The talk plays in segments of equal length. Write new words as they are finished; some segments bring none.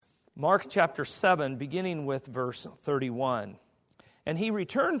Mark chapter 7, beginning with verse 31. And he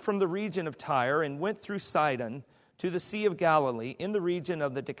returned from the region of Tyre and went through Sidon to the Sea of Galilee in the region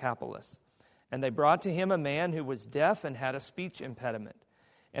of the Decapolis. And they brought to him a man who was deaf and had a speech impediment.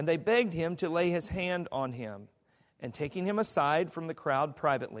 And they begged him to lay his hand on him. And taking him aside from the crowd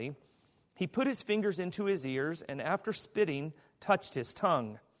privately, he put his fingers into his ears, and after spitting, touched his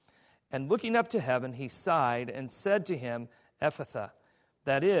tongue. And looking up to heaven, he sighed and said to him, Ephphatha,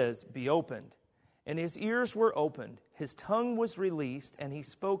 that is, be opened. And his ears were opened, his tongue was released, and he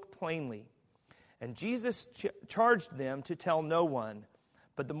spoke plainly. And Jesus charged them to tell no one.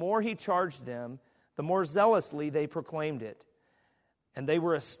 But the more he charged them, the more zealously they proclaimed it. And they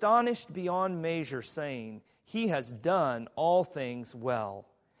were astonished beyond measure, saying, He has done all things well.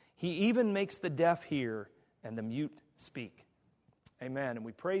 He even makes the deaf hear and the mute speak. Amen. And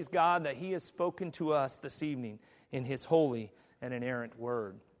we praise God that He has spoken to us this evening in His holy and inerrant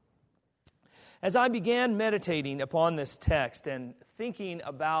word. As I began meditating upon this text and thinking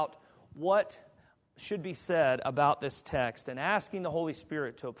about what should be said about this text and asking the Holy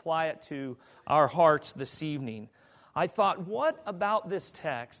Spirit to apply it to our hearts this evening, I thought, what about this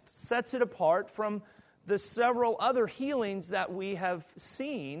text sets it apart from the several other healings that we have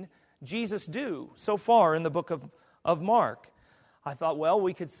seen Jesus do so far in the book of Mark? I thought, well,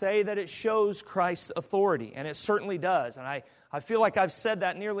 we could say that it shows Christ's authority, and it certainly does. And I feel like I've said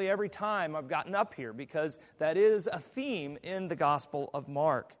that nearly every time I've gotten up here, because that is a theme in the Gospel of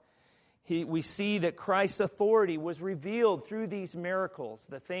Mark. We see that Christ's authority was revealed through these miracles,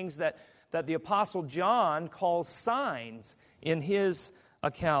 the things that the Apostle John calls signs in his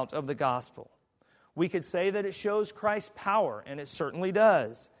account of the Gospel. We could say that it shows Christ's power, and it certainly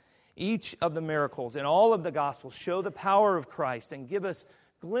does. Each of the miracles in all of the Gospels show the power of Christ and give us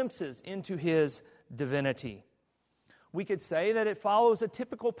glimpses into His divinity. We could say that it follows a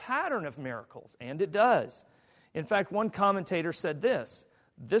typical pattern of miracles, and it does. In fact, one commentator said this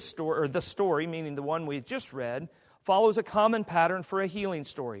story, or the story, meaning the one we just read, follows a common pattern for a healing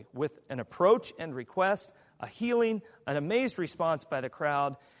story, with an approach and request, a healing, an amazed response by the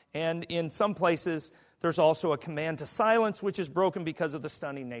crowd, and in some places, there's also a command to silence, which is broken because of the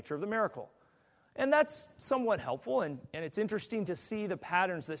stunning nature of the miracle. And that's somewhat helpful, and it's interesting to see the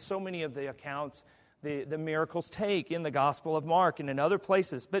patterns that so many of the accounts, the miracles take in the Gospel of Mark and in other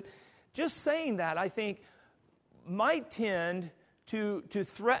places. But just saying that, I think, might tend to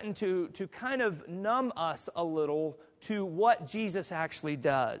threaten to kind of numb us a little to what Jesus actually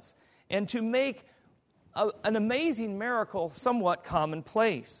does, and to make an amazing miracle somewhat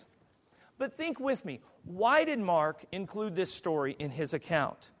commonplace. But think with me, why did Mark include this story in his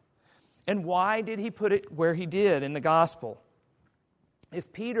account? And why did he put it where he did in the gospel?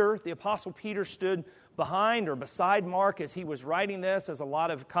 If Peter, the Apostle Peter, stood behind or beside Mark as he was writing this, as a lot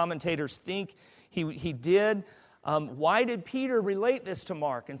of commentators think he did, why did Peter relate this to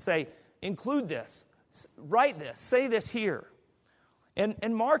Mark and say, include this, write this, say this here?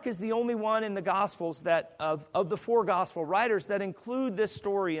 And Mark is the only one in the Gospels that of the four Gospel writers that include this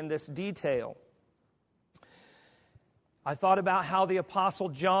story in this detail. I thought about how the Apostle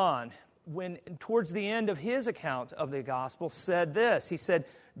John, when towards the end of his account of the Gospel, said this. He said,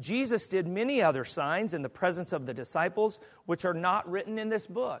 Jesus did many other signs in the presence of the disciples, which are not written in this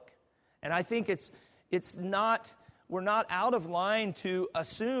book. And I think we're not out of line to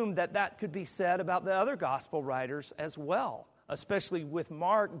assume that could be said about the other Gospel writers as well, especially with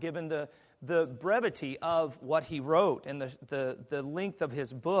Mark, given the brevity of what he wrote and the length of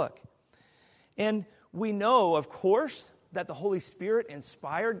his book. And we know, of course, that the Holy Spirit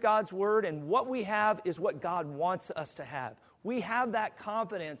inspired God's Word, and what we have is what God wants us to have. We have that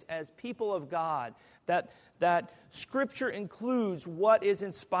confidence as people of God that Scripture includes what is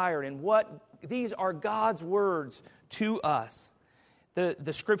inspired and what these are God's words to us.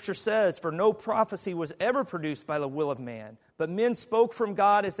 The Scripture says, "For no prophecy was ever produced by the will of man, but men spoke from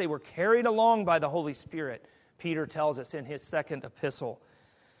God as they were carried along by the Holy Spirit," Peter tells us in his second epistle.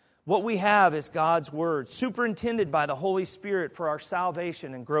 What we have is God's Word, superintended by the Holy Spirit for our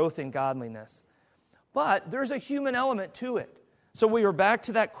salvation and growth in godliness. But there's a human element to it. So we are back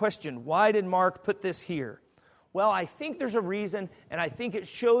to that question, why did Mark put this here? Well, I think there's a reason, and I think it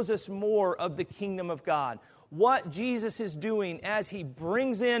shows us more of the kingdom of God. What Jesus is doing as He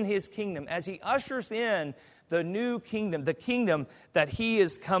brings in His kingdom, as He ushers in the new kingdom, the kingdom that He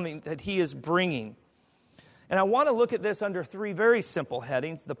is coming, that He is bringing. And I want to look at this under three very simple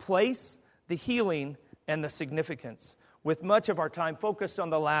headings: the place, the healing, and the significance, with much of our time focused on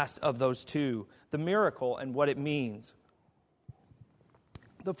the last of those two, the miracle and what it means.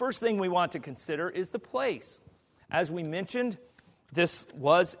 The first thing we want to consider is the place. As we mentioned, This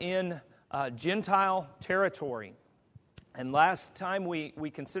was in Gentile territory. And last time we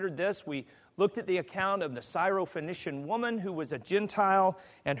considered this, we looked at the account of the Syrophoenician woman who was a Gentile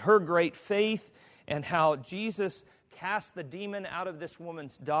and her great faith, and how Jesus cast the demon out of this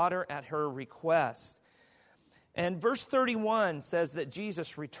woman's daughter at her request. And verse 31 says that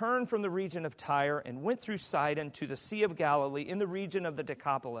Jesus returned from the region of Tyre and went through Sidon to the Sea of Galilee in the region of the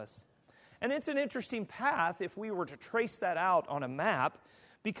Decapolis. And it's an interesting path if we were to trace that out on a map,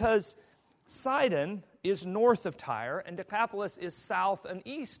 because Sidon is north of Tyre and Decapolis is south and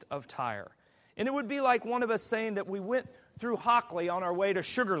east of Tyre. And it would be like one of us saying that we went through Hockley on our way to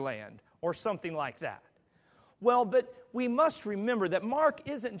Sugar Land or something like that. Well, but we must remember that Mark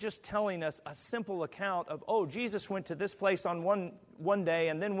isn't just telling us a simple account of, oh, Jesus went to this place on one day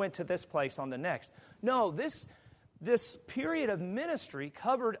and then went to this place on the next. No, this period of ministry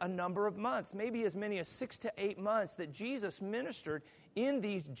covered a number of months, maybe as many as 6 to 8 months that Jesus ministered in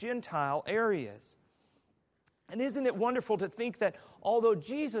these Gentile areas. And isn't it wonderful to think that although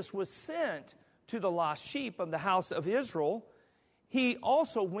Jesus was sent to the lost sheep of the house of Israel, he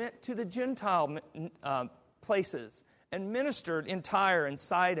also went to the Gentile places and ministered in Tyre and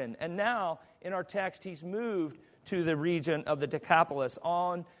Sidon. And now, in our text, he's moved to the region of the Decapolis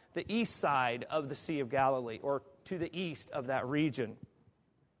on the east side of the Sea of Galilee, or to the east of that region.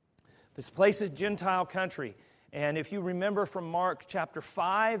 This place is Gentile country. And if you remember from Mark chapter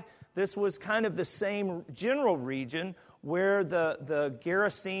 5, this was kind of the same general region where the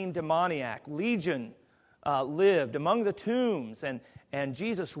Gerasene demoniac, Legion, lived among the tombs. And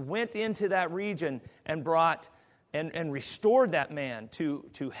Jesus went into that region and brought and restored that man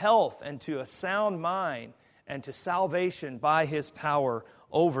to health and to a sound mind and to salvation by his power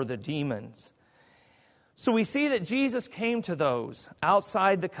over the demons. So we see that Jesus came to those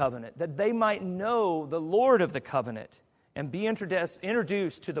outside the covenant, that they might know the Lord of the covenant and be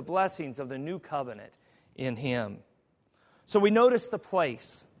introduced to the blessings of the new covenant in him. So we notice the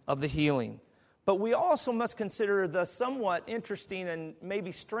place of the healing, but we also must consider the somewhat interesting and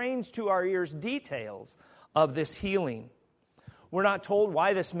maybe strange to our ears details of this healing. We're not told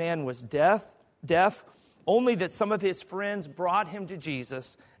why this man was deaf, only that some of his friends brought him to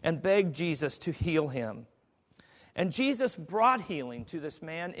Jesus and begged Jesus to heal him. And Jesus brought healing to this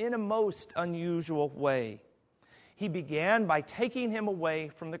man in a most unusual way. He began by taking him away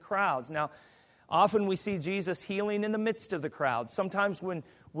from the crowds. Now, often we see Jesus healing in the midst of the crowds. Sometimes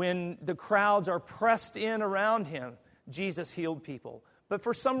when the crowds are pressed in around him, Jesus healed people. But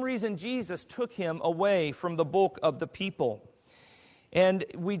for some reason, Jesus took him away from the bulk of the people. And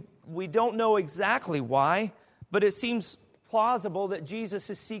we don't know exactly why, but it seems plausible that Jesus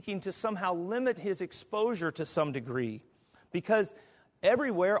is seeking to somehow limit his exposure to some degree. Because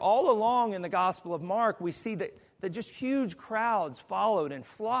everywhere, all along in the Gospel of Mark, we see that just huge crowds followed and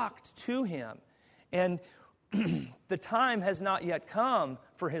flocked to him. And the time has not yet come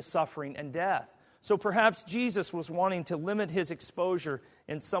for his suffering and death. So perhaps Jesus was wanting to limit his exposure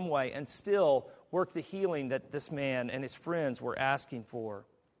in some way and still work the healing that this man and his friends were asking for.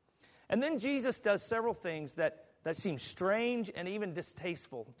 And then Jesus does several things that seem strange and even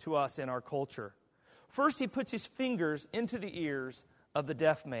distasteful to us in our culture. First, he puts his fingers into the ears of the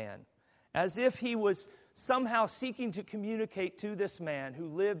deaf man, as if he was somehow seeking to communicate to this man who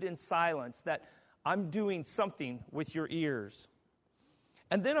lived in silence that I'm doing something with your ears.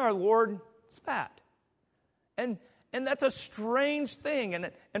 And then our Lord spat. And that's a strange thing,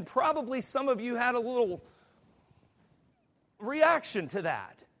 and probably some of you had a little reaction to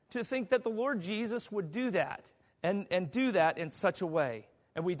that, to think that the Lord Jesus would do that, and do that in such a way.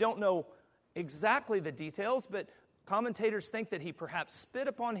 And we don't know exactly the details, but commentators think that he perhaps spit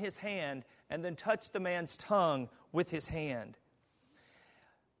upon his hand and then touched the man's tongue with his hand.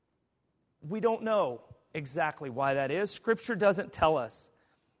 We don't know exactly why that is. Scripture doesn't tell us.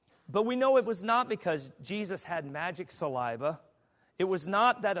 But we know it was not because Jesus had magic saliva. It was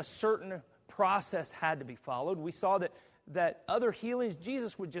not that a certain process had to be followed. We saw that other healings,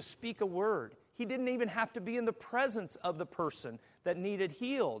 Jesus would just speak a word. He didn't even have to be in the presence of the person that needed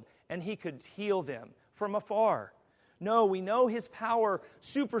healed, and he could heal them from afar. No, we know his power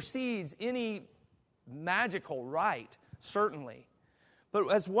supersedes any magical rite, certainly.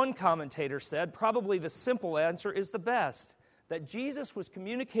 But as one commentator said, probably the simple answer is the best, that Jesus was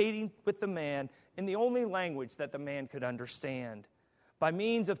communicating with the man in the only language that the man could understand, by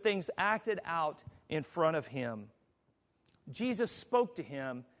means of things acted out in front of him. Jesus spoke to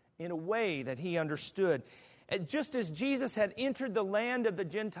him in a way that he understood. And just as Jesus had entered the land of the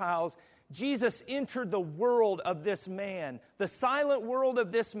Gentiles, Jesus entered the world of this man, the silent world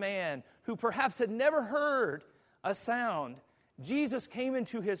of this man, who perhaps had never heard a sound. Jesus came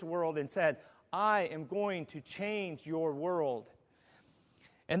into his world and said, I am going to change your world.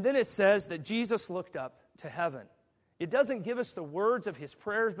 And then it says that Jesus looked up to heaven. It doesn't give us the words of his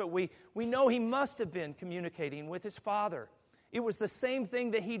prayers, but we know he must have been communicating with his Father. It was the same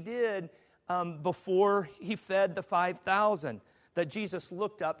thing that he did before he fed the 5,000, that Jesus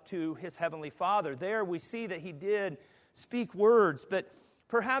looked up to his heavenly Father. There we see that he did speak words, but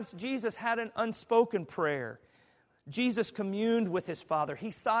perhaps Jesus had an unspoken prayer. Jesus communed with his Father.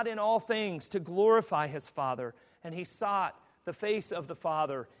 He sought in all things to glorify his Father, and he sought the face of the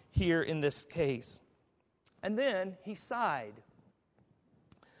Father here in this case. And then he sighed.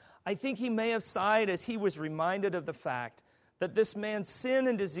 I think he may have sighed as he was reminded of the fact that this man's sin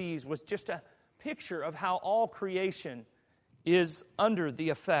and disease was just a picture of how all creation is under the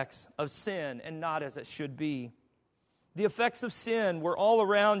effects of sin and not as it should be. The effects of sin were all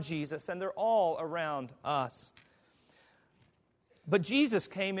around Jesus, and they're all around us. But Jesus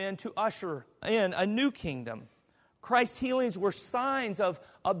came in to usher in a new kingdom. Christ's healings were signs of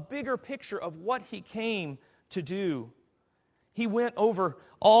a bigger picture of what he came to do. He went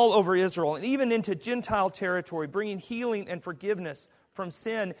all over Israel and even into Gentile territory, bringing healing and forgiveness from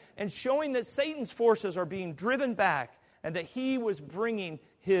sin and showing that Satan's forces are being driven back and that he was bringing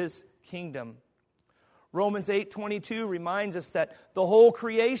his kingdom. Romans 8:22 reminds us that the whole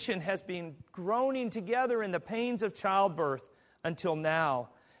creation has been groaning together in the pains of childbirth until now.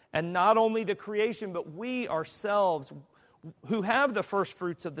 And not only the creation, but we ourselves, who have the first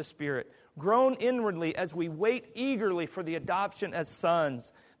fruits of the Spirit, groan inwardly as we wait eagerly for the adoption as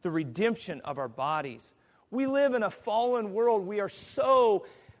sons, the redemption of our bodies. We live in a fallen world. We are so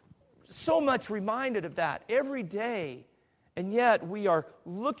much reminded of that every day. And yet we are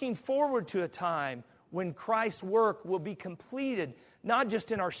looking forward to a time when Christ's work will be completed, not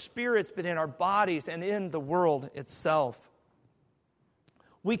just in our spirits, but in our bodies and in the world itself.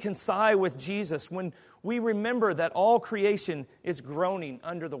 We can sigh with Jesus when we remember that all creation is groaning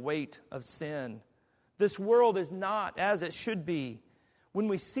under the weight of sin. This world is not as it should be. When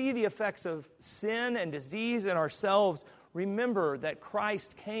we see the effects of sin and disease in ourselves, remember that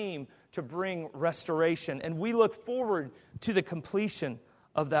Christ came to bring restoration, and we look forward to the completion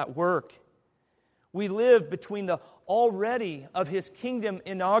of that work. We live between the already of his kingdom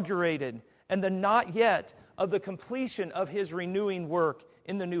inaugurated and the not yet of the completion of his renewing work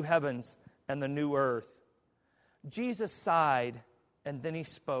in the new heavens and the new earth. Jesus sighed, and then he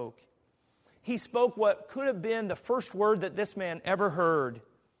spoke. He spoke what could have been the first word that this man ever heard.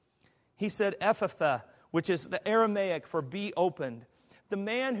 He said, Ephphatha, which is the Aramaic for be opened. The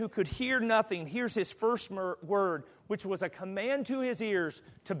man who could hear nothing hears his first word, which was a command to his ears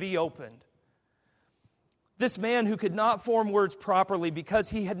to be opened. This man who could not form words properly because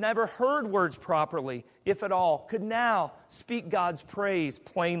he had never heard words properly, if at all, could now speak God's praise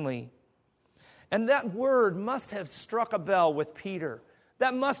plainly. And that word must have struck a bell with Peter.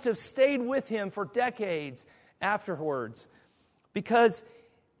 That must have stayed with him for decades afterwards. Because,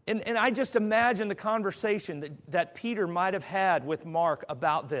 and I just imagine the conversation that Peter might have had with Mark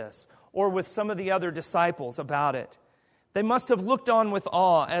about this, or with some of the other disciples about it. They must have looked on with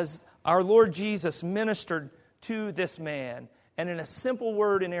awe as our Lord Jesus ministered to this man, and in a simple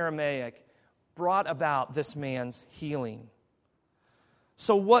word in Aramaic, brought about this man's healing.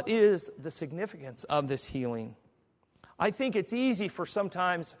 So what is the significance of this healing? I think it's easy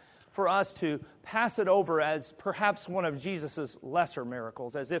sometimes for us to pass it over as perhaps one of Jesus' lesser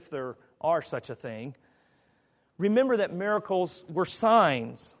miracles, as if there are such a thing. Remember that miracles were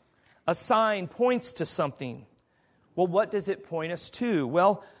signs. A sign points to something. Well, what does it point us to?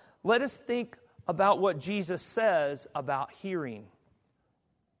 Well, let us think about what Jesus says about hearing.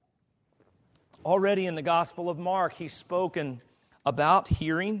 Already in the Gospel of Mark, he's spoken about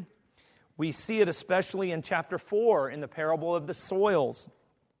hearing. We see it especially in chapter 4 in the parable of the soils.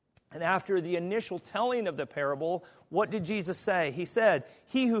 And after the initial telling of the parable, what did Jesus say? He said,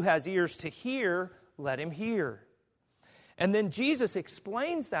 "He who has ears to hear, let him hear." And then Jesus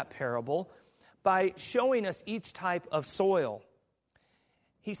explains that parable by showing us each type of soil.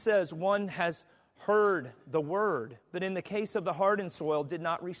 He says one has heard the word, but in the case of the hardened soil did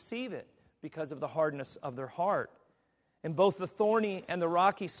not receive it because of the hardness of their heart. In both the thorny and the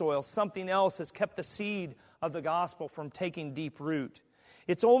rocky soil, something else has kept the seed of the gospel from taking deep root.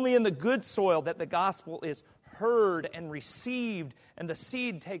 It's only in the good soil that the gospel is heard and received, and the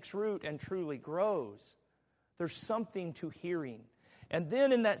seed takes root and truly grows. There's something to hearing. And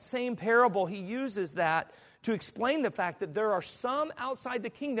then in that same parable, he uses that to explain the fact that there are some outside the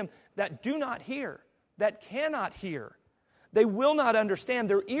kingdom that do not hear, that cannot hear. They will not understand.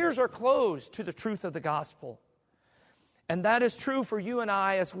 Their ears are closed to the truth of the gospel. And that is true for you and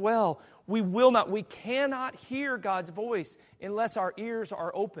I as well. We cannot hear God's voice unless our ears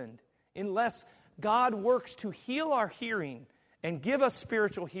are opened, unless God works to heal our hearing and give us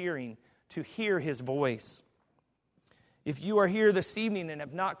spiritual hearing to hear His voice. If you are here this evening and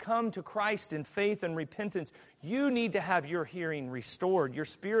have not come to Christ in faith and repentance, you need to have your hearing restored, your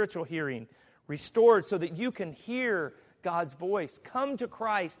spiritual hearing restored, so that you can hear God's voice. Come to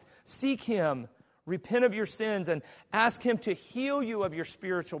Christ, seek Him, repent of your sins, and ask Him to heal you of your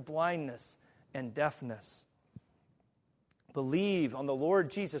spiritual blindness and deafness. Believe on the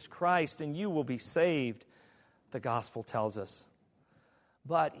Lord Jesus Christ and you will be saved, the gospel tells us.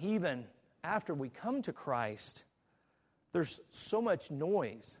 But even after we come to Christ, there's so much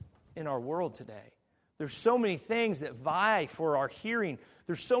noise in our world today. There's so many things that vie for our hearing.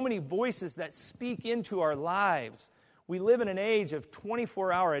 There's so many voices that speak into our lives. We live in an age of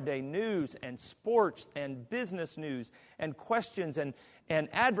 24-hour-a-day news and sports and business news and questions and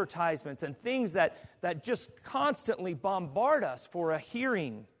advertisements and things that just constantly bombard us for a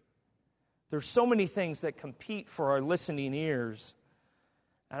hearing. There's so many things that compete for our listening ears.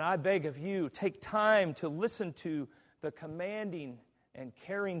 And I beg of you, take time to listen to the commanding and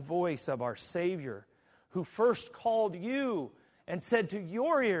caring voice of our Savior, who first called you and said to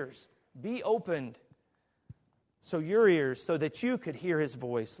your ears, be opened. So your ears, so that you could hear His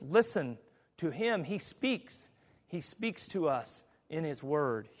voice. Listen to Him. He speaks. He speaks to us in His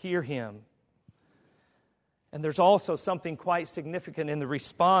Word. Hear Him. And there's also something quite significant in the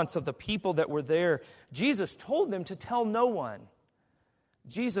response of the people that were there. Jesus told them to tell no one.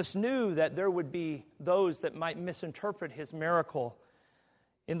 Jesus knew that there would be those that might misinterpret His miracle.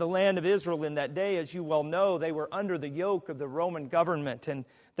 In the land of Israel in that day, as you well know, they were under the yoke of the Roman government, and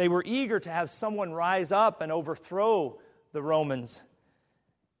they were eager to have someone rise up and overthrow the Romans.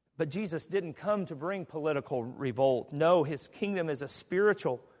 But Jesus didn't come to bring political revolt. No, His kingdom is a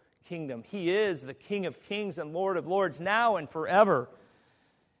spiritual kingdom. He is the King of kings and Lord of lords, now and forever.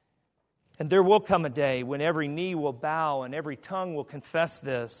 And there will come a day when every knee will bow and every tongue will confess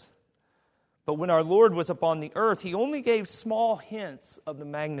this. But when our Lord was upon the earth, He only gave small hints of the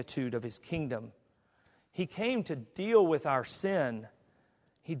magnitude of His kingdom. He came to deal with our sin.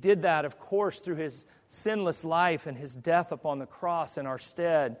 He did that, of course, through His sinless life and His death upon the cross in our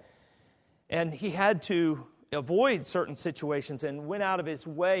stead. And He had to avoid certain situations and went out of His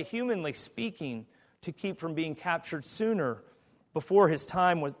way, humanly speaking, to keep from being captured sooner before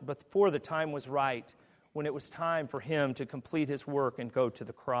the time was right, when it was time for Him to complete His work and go to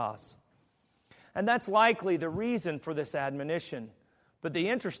the cross. And that's likely the reason for this admonition. But the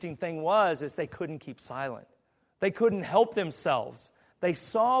interesting thing is they couldn't keep silent. They couldn't help themselves. They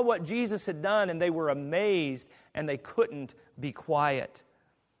saw what Jesus had done and they were amazed and they couldn't be quiet.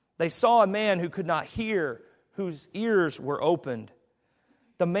 They saw a man who could not hear, whose ears were opened.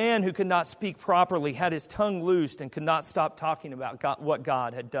 The man who could not speak properly had his tongue loosed and could not stop talking about what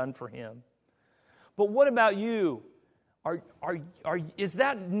God had done for him. But what about you? Is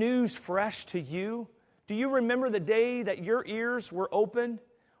that news fresh to you? Do you remember the day that your ears were opened,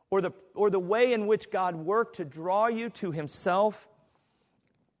 or the way in which God worked to draw you to Himself?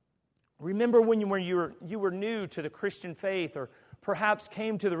 Remember when you were new to the Christian faith, or perhaps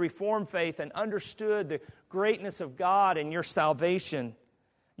came to the Reformed faith and understood the greatness of God and your salvation.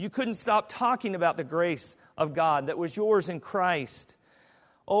 You couldn't stop talking about the grace of God that was yours in Christ.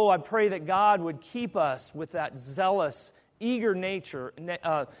 Oh, I pray that God would keep us with that zealous, eager nature,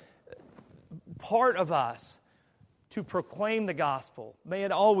 part of us, to proclaim the gospel. May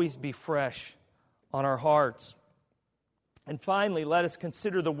it always be fresh on our hearts. And finally, let us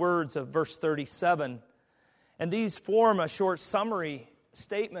consider the words of verse 37. And these form a short summary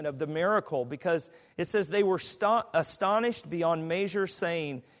statement of the miracle, because it says they were astonished beyond measure,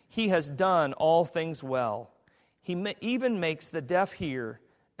 saying, He has done all things well. He even makes the deaf hear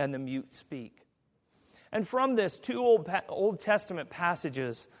and the mute speak. And from this, two Old Testament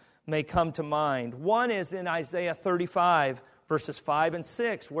passages may come to mind. One is in Isaiah 35, verses 5 and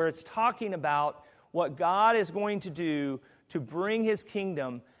 6, where it's talking about what God is going to do to bring His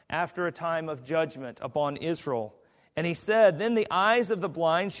kingdom after a time of judgment upon Israel. And He said, Then the eyes of the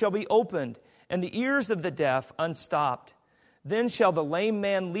blind shall be opened, and the ears of the deaf unstopped. Then shall the lame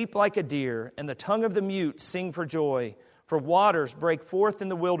man leap like a deer, and the tongue of the mute sing for joy. For waters break forth in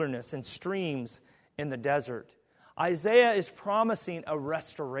the wilderness, and streams in the desert. Isaiah is promising a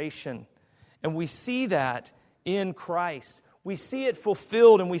restoration, and we see that in Christ. We see it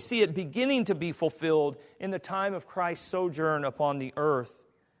fulfilled, and we see it beginning to be fulfilled in the time of Christ's sojourn upon the earth.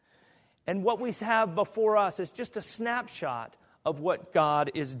 And what we have before us is just a snapshot of what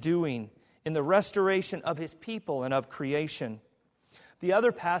God is doing in the restoration of His people and of creation. The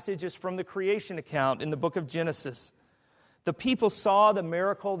other passage is from the creation account in the book of Genesis. The people saw the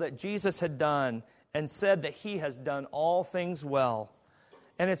miracle that Jesus had done and said that He has done all things well.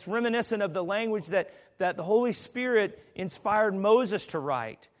 And it's reminiscent of the language that the Holy Spirit inspired Moses to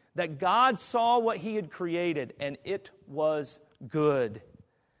write, that God saw what He had created and it was good.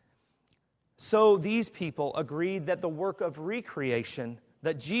 So these people agreed that the work of recreation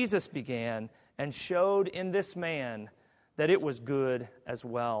that Jesus began and showed in this man, that it was good as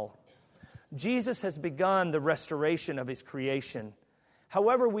well. Jesus has begun the restoration of His creation.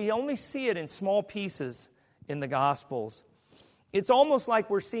 However, we only see it in small pieces in the Gospels. It's almost like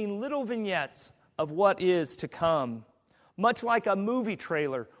we're seeing little vignettes of what is to come. Much like a movie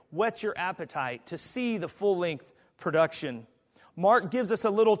trailer whets your appetite to see the full-length production. Mark gives us a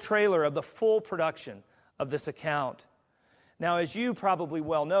little trailer of the full production of this account. Now, as you probably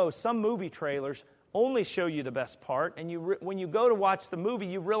well know, some movie trailers only show you the best part, and when you go to watch the movie,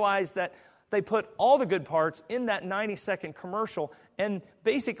 you realize that they put all the good parts in that 90-second commercial, and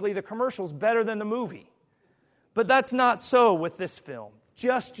basically the commercial's better than the movie. But that's not so with this film.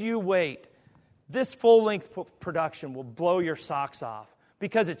 Just you wait. This full-length production will blow your socks off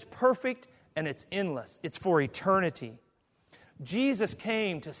because it's perfect and it's endless. It's for eternity. Jesus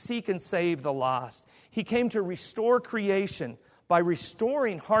came to seek and save the lost. He came to restore creation by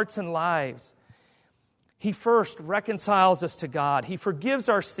restoring hearts and lives. He first reconciles us to God. He forgives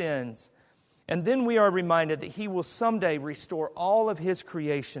our sins. And then we are reminded that He will someday restore all of His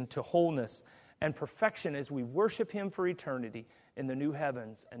creation to wholeness and perfection as we worship Him for eternity in the new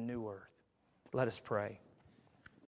heavens and new earth. Let us pray.